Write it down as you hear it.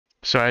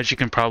So as you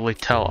can probably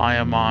tell, I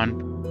am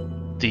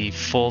on the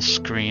full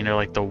screen, or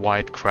like the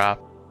wide crop.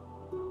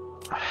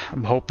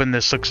 I'm hoping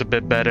this looks a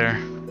bit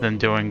better than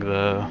doing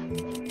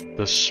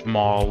the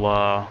small,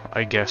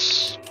 I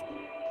guess,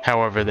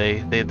 however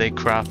they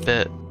crop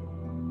it.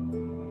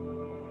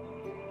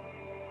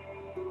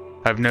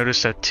 I've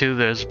noticed that too,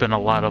 there's been a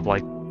lot of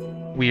like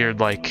weird,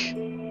 like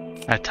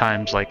at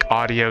times like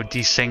audio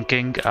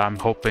desyncing. I'm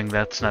hoping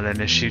that's not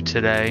an issue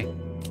today.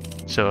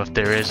 So if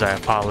there is, I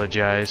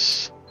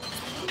apologize.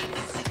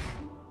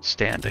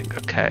 Standing,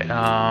 okay.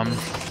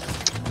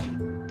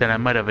 Then I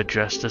might have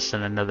addressed this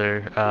in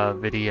another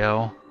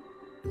video.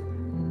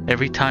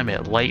 Every time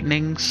it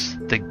lightnings,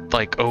 the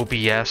like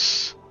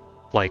OBS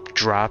like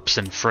drops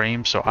in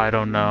frames, so I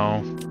don't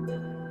know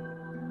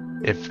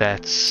if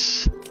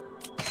that's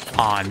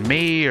on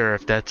me or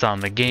if that's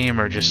on the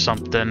game or just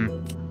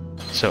something.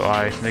 So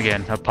I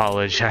again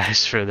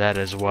apologize for that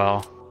as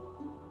well.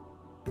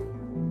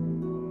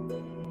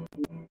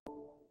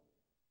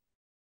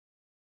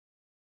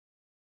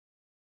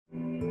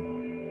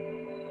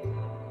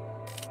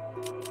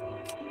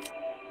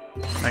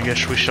 I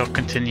guess we shall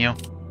continue.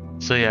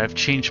 So yeah, I've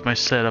changed my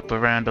setup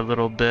around a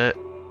little bit.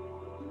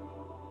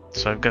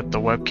 So I've got the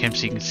webcam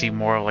so you can see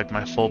more of like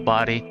my full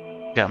body.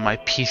 Got my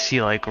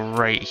PC like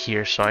right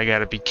here, so I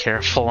gotta be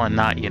careful and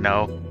not, you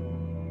know,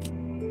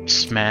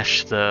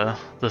 smash the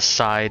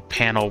side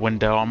panel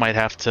window. I might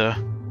have to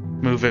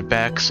move it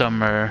back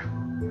some or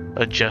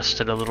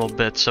adjust it a little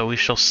bit, so we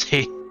shall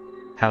see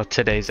how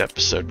today's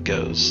episode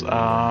goes.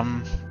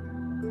 Other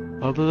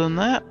than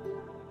that,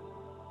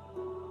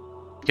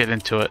 get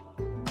into it.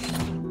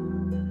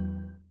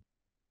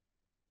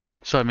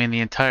 So I mean, the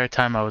entire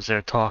time I was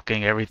there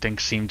talking, everything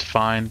seemed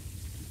fine.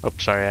 Oh,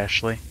 sorry,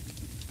 Ashley.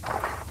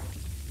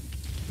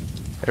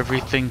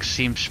 Everything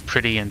seems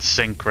pretty in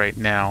sync right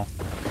now.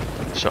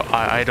 So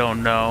I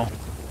don't know.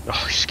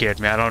 Oh, he scared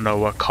me. I don't know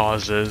what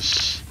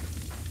causes.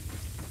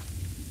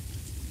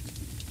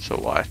 So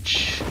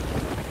watch.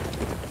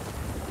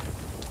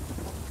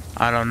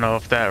 I don't know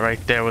if that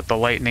right there with the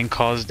lightning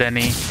caused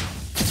any,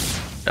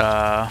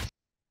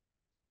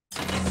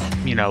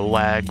 you know,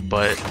 lag,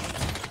 but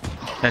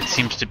that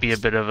seems to be a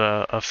bit of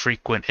a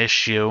frequent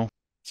issue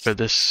for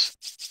this.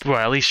 Well,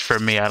 at least for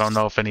me. I don't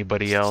know if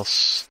anybody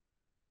else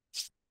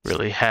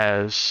really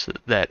has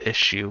that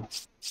issue.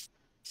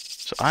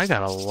 So I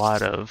got a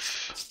lot of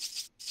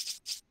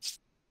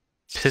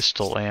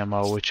pistol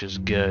ammo, which is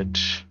good.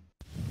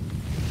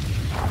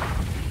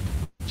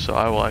 So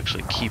I will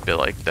actually keep it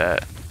like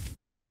that.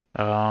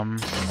 Oh,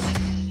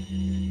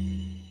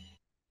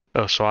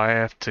 so I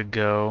have to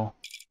go.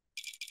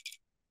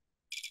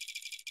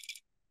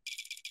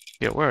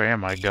 Yeah, where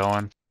am I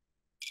going?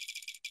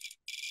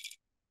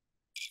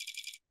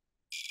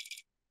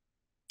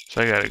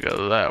 So I gotta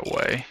go that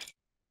way.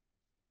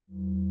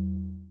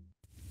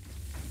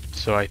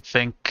 So I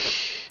think...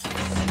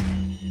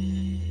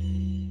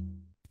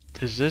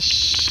 Is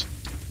this...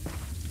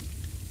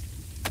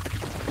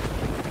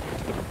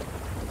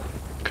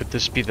 Could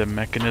this be the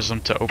mechanism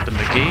to open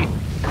the gate?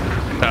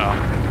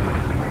 Oh.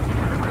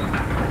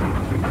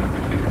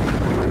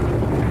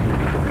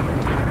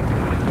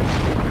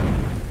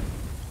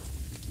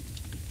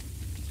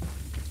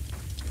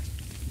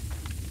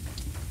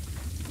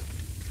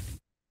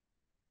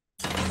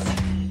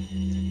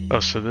 Oh,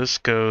 so this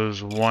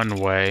goes one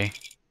way,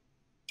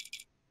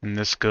 and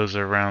this goes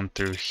around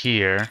through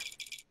here,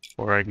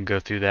 or I can go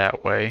through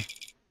that way.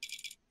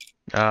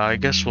 I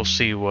guess we'll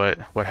see what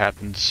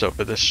happens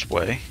over this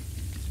way.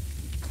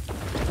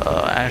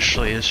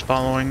 Ashley is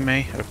following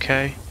me,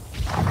 okay.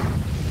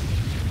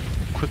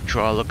 Quick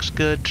draw looks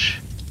good.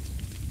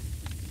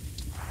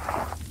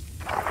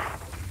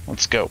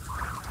 Let's go.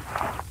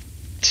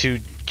 To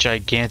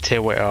Gigante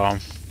way,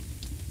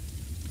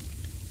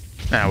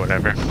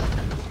 whatever.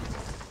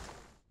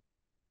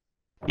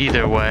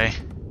 Either way,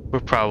 we're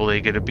probably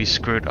gonna be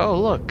screwed. Oh,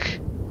 look!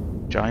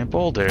 Giant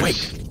boulders.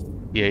 Wait.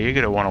 Yeah, you're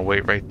gonna want to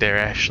wait right there,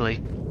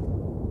 Ashley.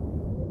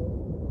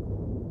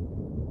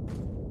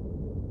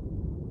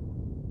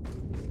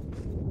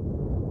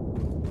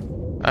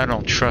 I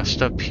don't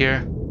trust up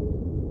here.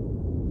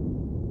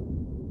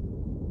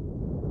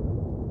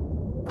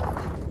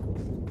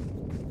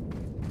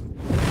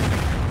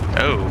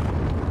 Oh.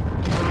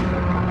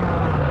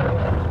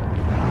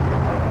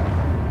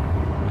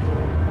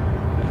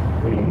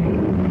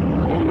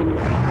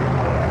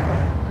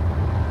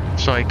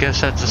 So I guess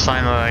that's a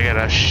sign that I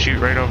gotta shoot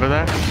right over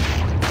there.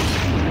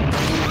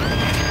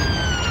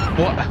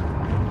 What?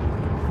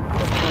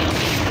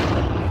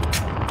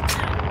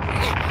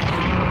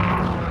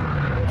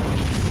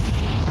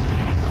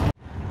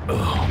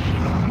 Oh,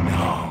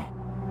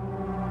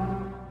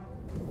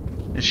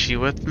 no. Is she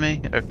with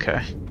me?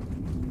 Okay.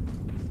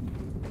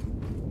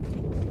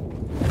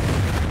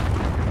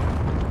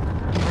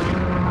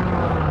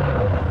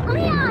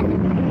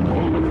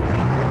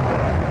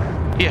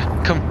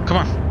 Yeah, come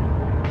on.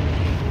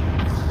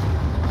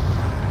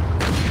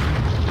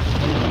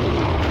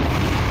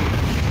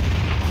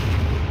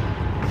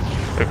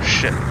 Oh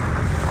shit.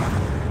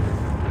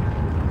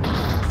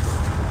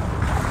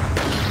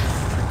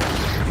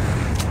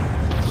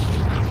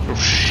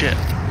 shit.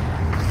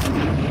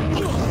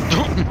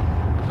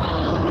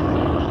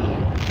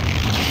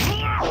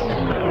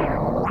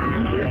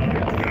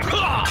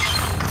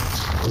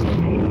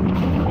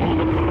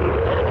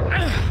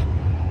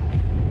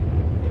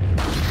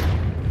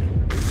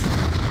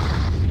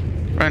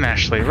 Run,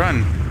 Ashley,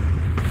 run.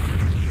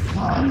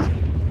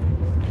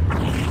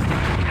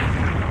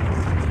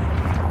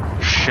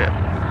 Shit.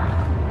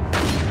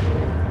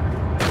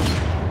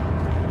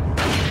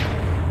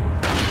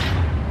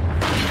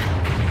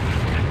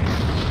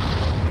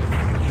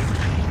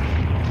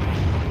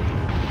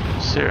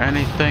 Is there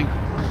anything?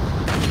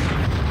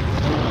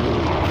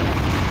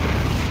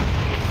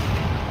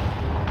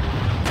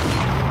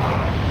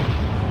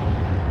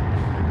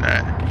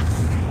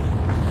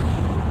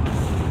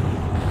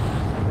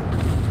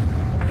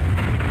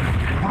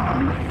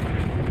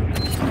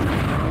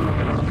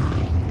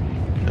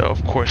 Oh,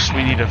 of course,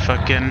 we need a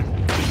fucking...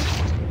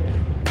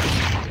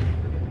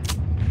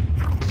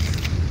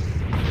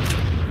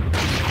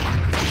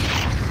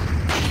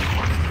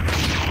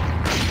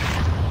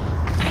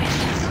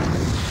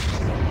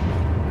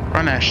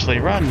 Run, Ashley,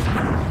 run!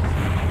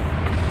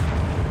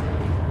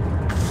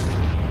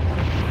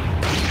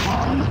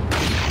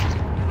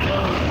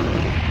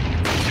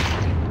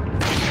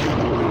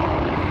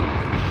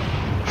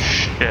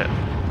 Shit.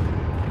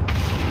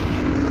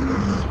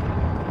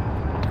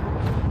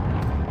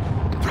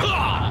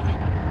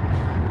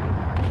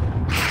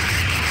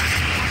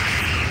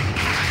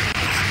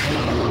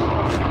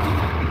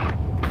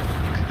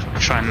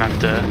 Trying not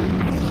to...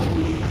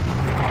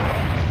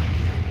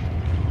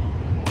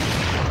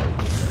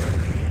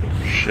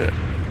 Shit.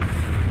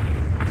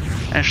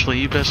 Ashley,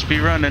 you best be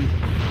running.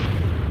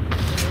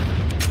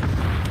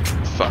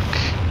 Fuck.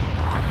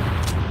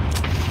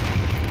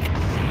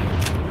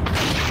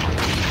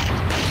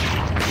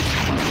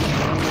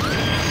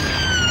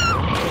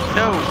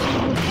 No!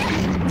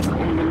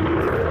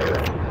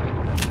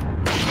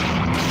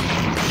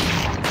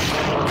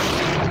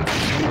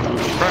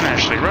 Run,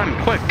 Ashley,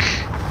 run, quick!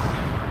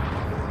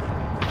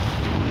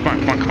 Come on,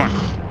 come on, come on.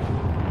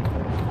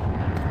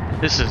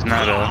 This is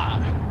not a...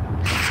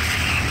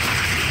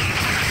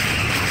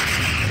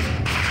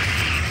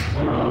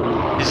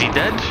 Is he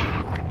dead?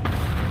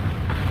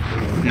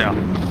 No.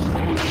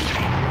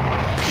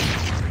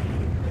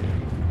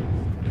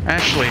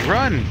 Ashley,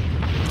 run!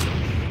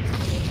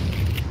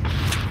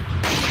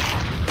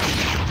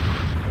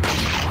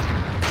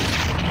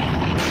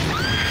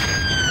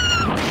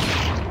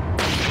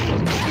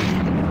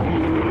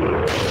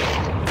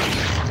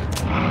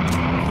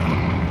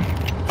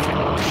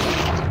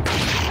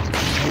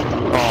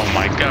 Oh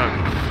my god.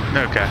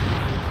 Okay.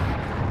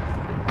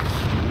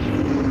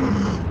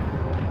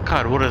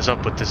 God, what is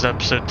up with this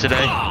episode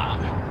today?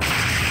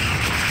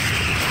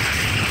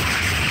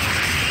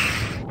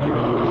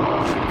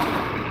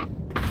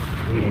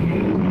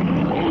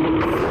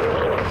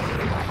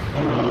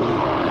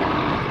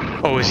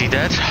 Oh, is he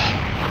dead?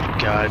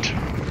 God.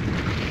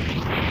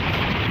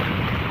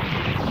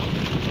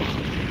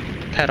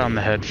 Pat on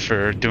the head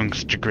for doing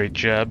such a great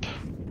job.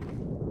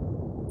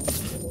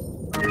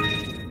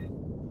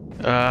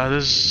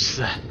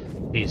 There's...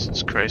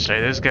 Jesus Christ,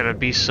 there's gotta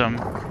be some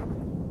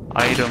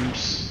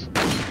items.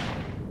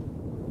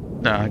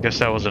 No, I guess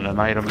that wasn't an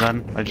item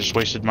then. I just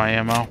wasted my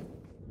ammo.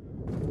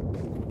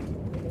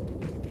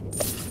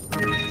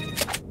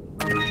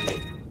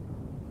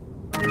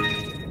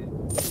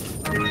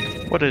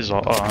 What is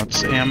all? Oh,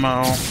 it's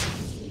ammo.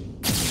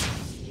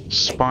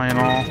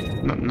 Spinal.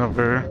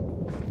 Another.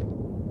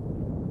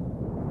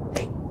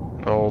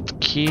 Old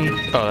key.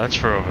 Oh, that's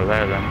for over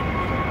there then.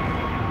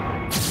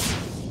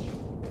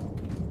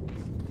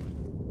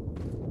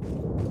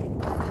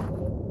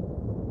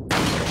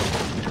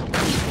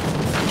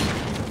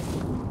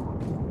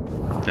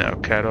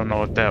 Okay, I don't know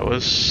what that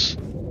was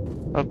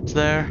up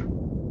there.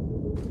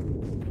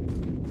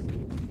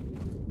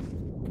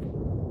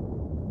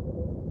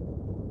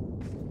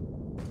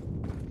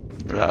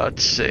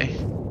 Let's see.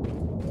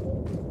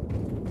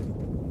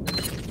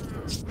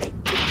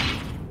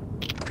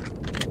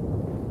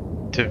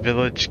 To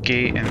Village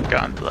Gate and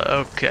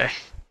Gondola. Okay.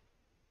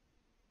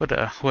 What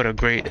a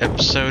great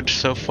episode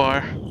so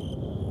far.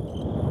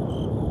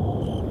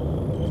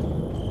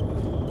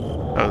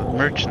 Oh, the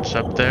merchant's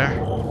up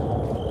there.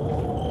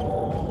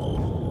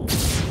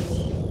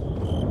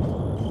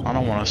 I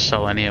don't want to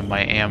sell any of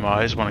my ammo.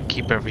 I just want to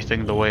keep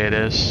everything the way it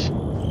is.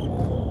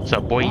 What's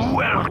up, boy?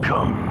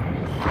 Welcome.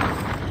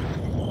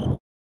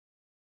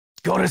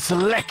 Got a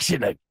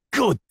selection of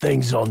good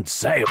things on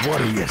sale.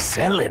 What are you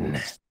selling?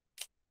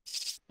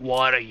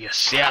 What are you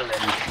selling?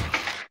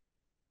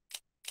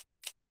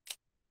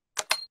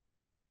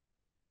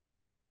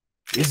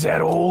 Is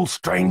that all,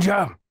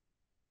 stranger?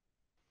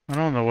 I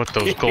don't know what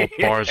those gold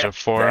bars are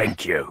for.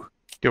 Thank you.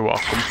 You're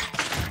welcome.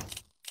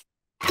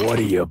 What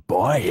are you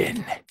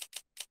buying?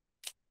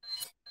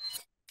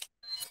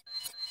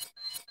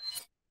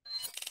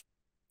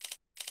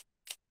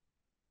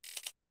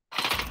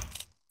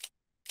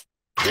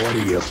 What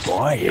are you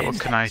buying? Yeah, what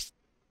can I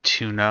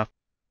tune up?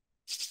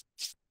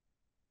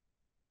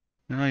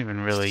 I don't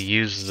even really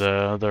use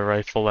the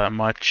rifle that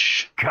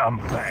much. Come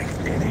back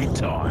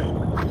anytime.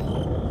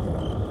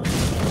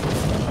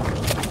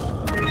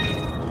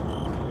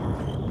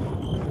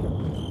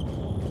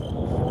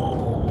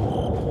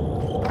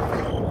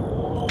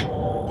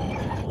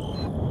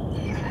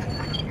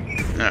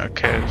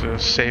 Okay, there's a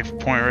safe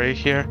point right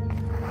here.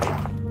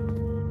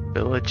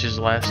 Village's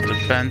last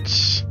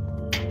defense.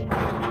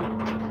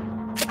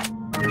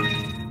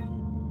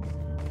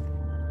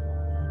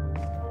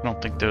 I don't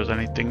think there's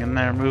anything in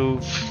there.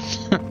 Move.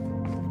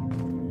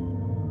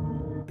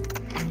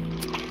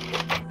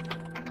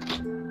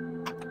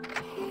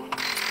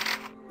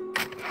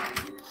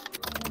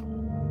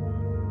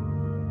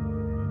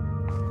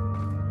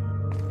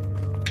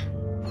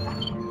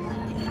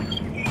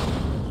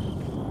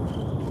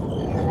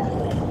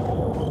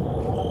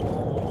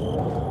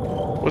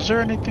 Was there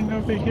anything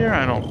over here?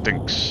 I don't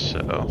think so.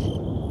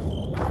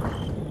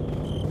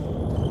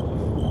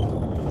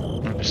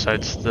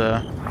 Besides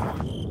the...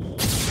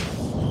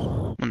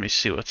 Let me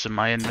see what's in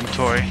my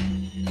inventory.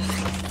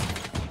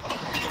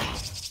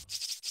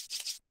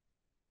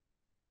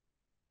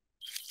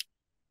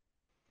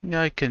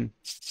 Yeah, I can...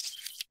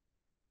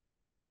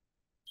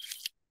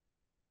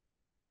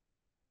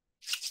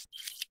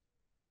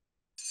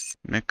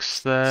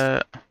 mix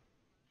that.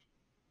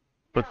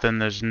 But then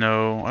there's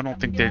no... I don't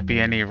think there'd be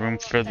any room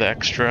for the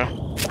extra.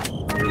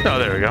 Oh,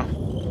 there we go.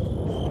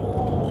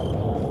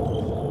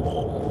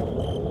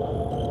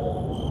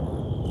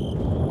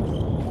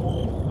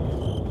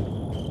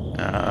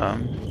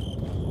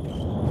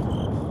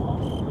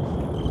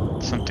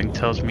 Something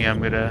tells me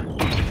I'm gonna...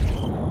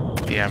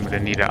 Yeah, I'm gonna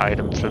need an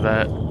item for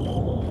that.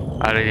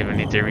 I don't even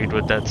need to read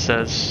what that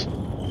says.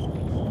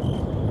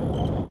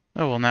 Oh,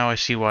 well, now I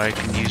see why I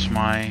can use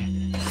my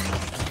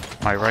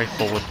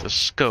rifle with the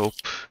scope.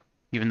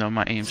 Even though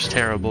my aim's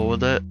terrible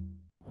with it.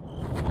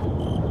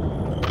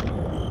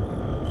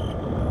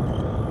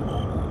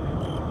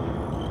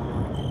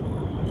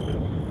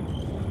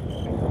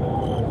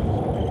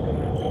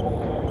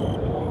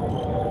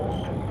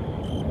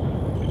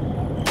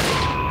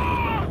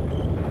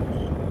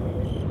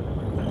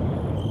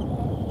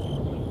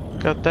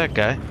 Got that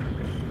guy.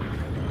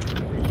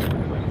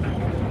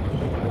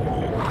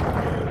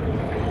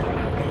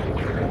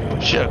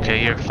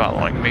 Okay, you're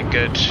following me,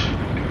 good.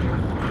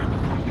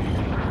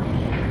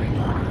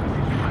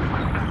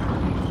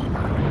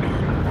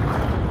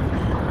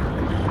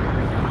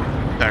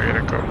 I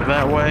gotta go over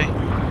that way.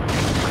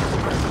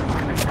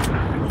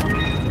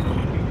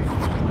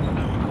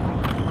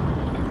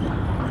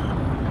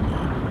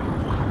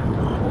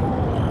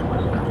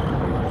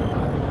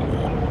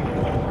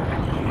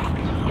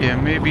 Yeah,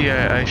 maybe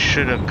I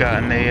should have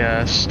gotten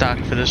a stock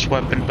for this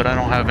weapon, but I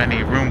don't have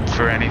any room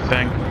for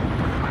anything.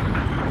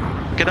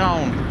 Get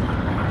on!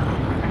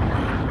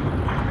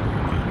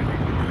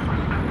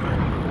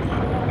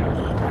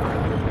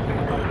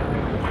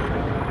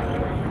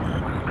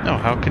 Oh,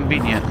 how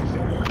convenient.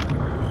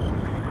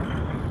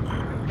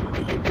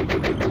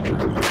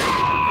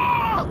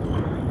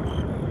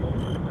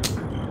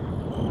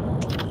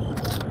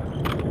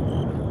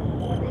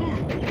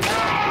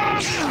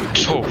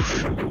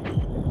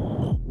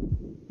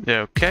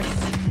 Okay.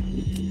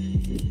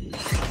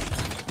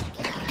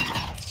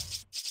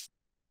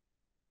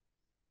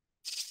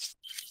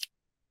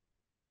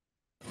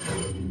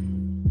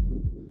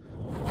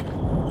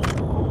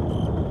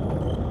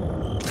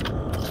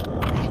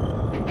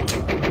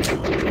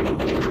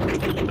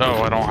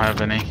 Oh, I don't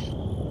have any.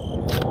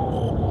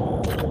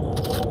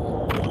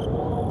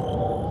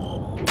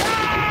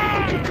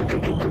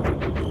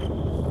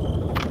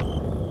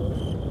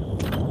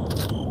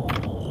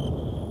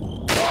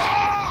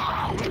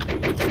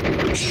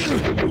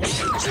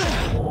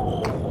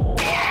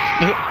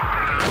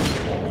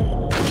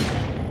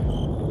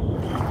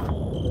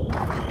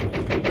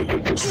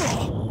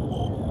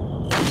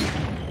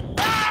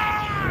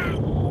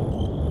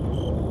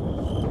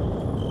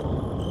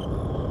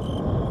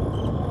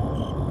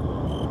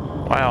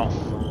 Wow.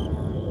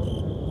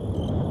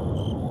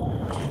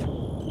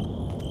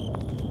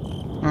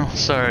 Oh,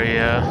 sorry,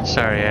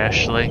 sorry,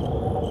 Ashley.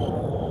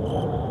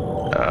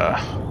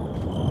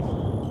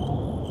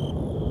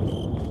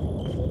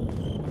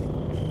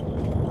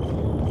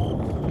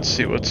 Let's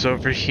see what's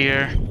over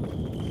here.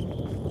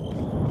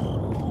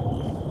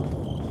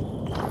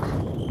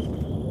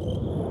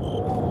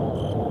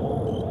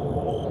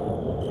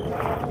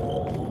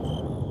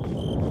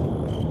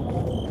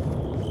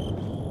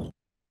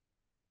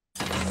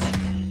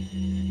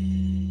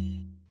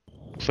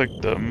 Looks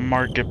like the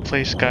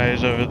marketplace guy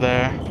is over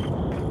there.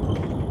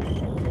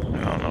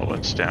 I don't know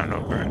what's down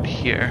over in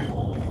here.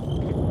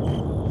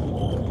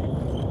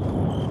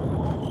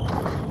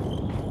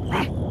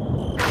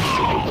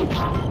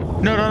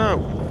 No, no,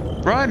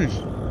 no! Run!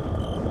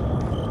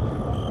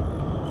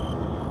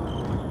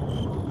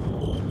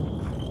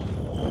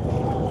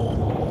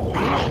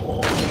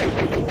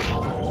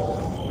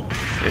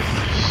 It's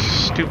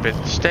stupid.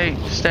 Stay,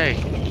 stay.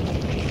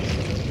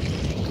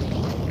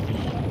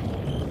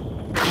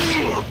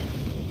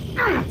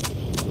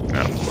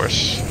 Of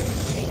course.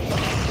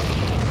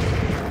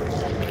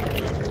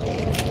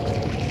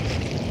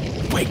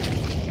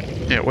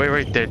 Yeah, wait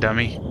right there,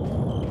 dummy.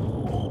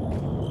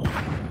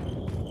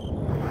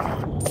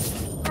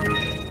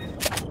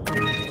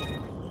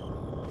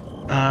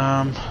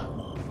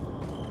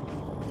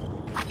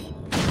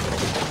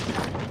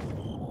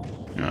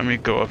 Let me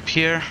go up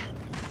here.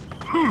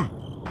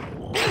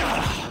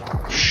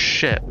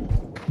 Shit.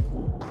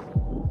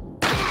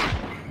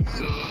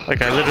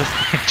 Like, I literally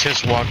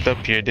just walked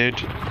up here, dude.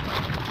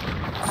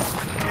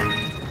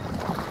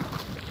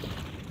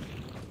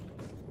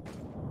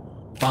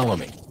 Follow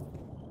me.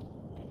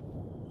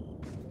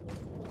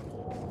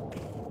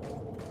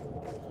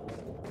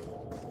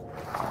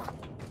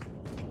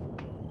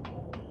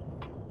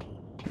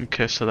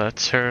 Okay, so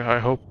that's her, I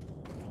hope.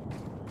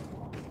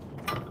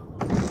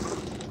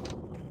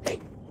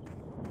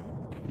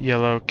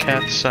 Yellow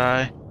cat's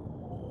eye.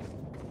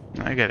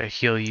 I gotta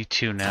heal you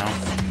too now.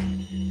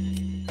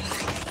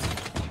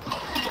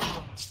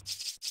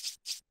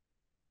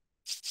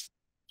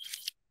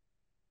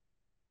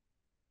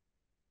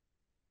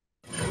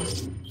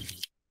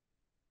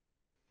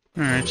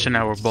 Alright, so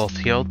now we're both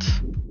healed.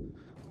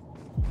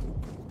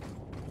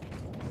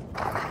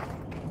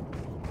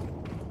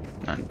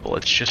 And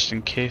bullets just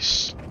in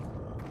case.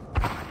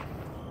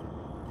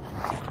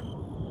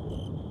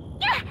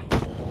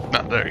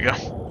 Oh, there you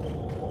go.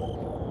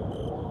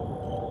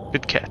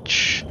 Good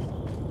catch.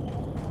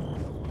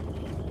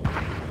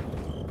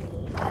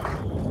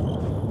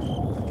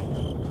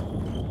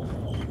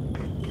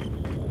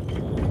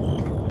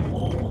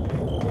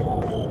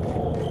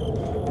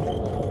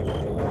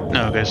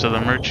 Okay, so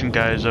the merchant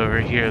guy is over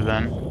here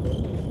then.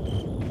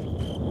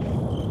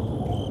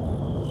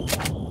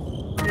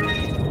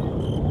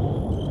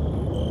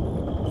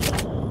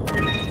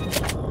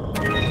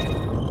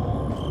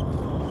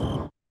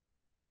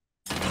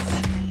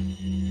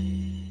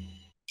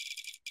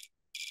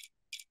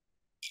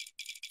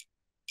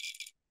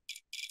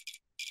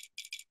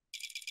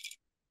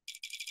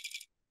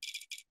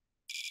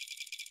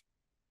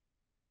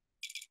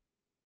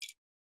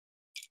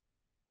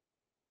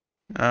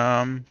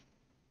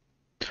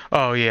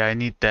 Oh yeah, I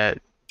need that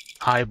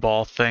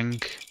eyeball thing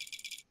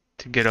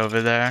to get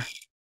over there.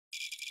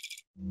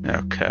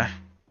 Okay.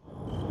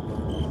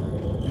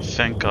 I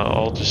think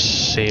I'll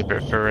just save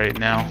it for right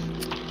now.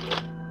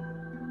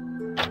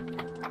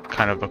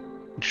 Kind of a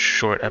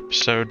short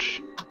episode.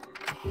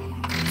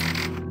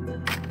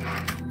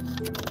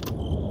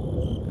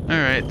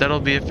 Alright, that'll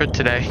be it for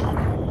today.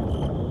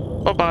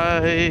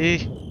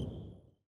 Bye-bye!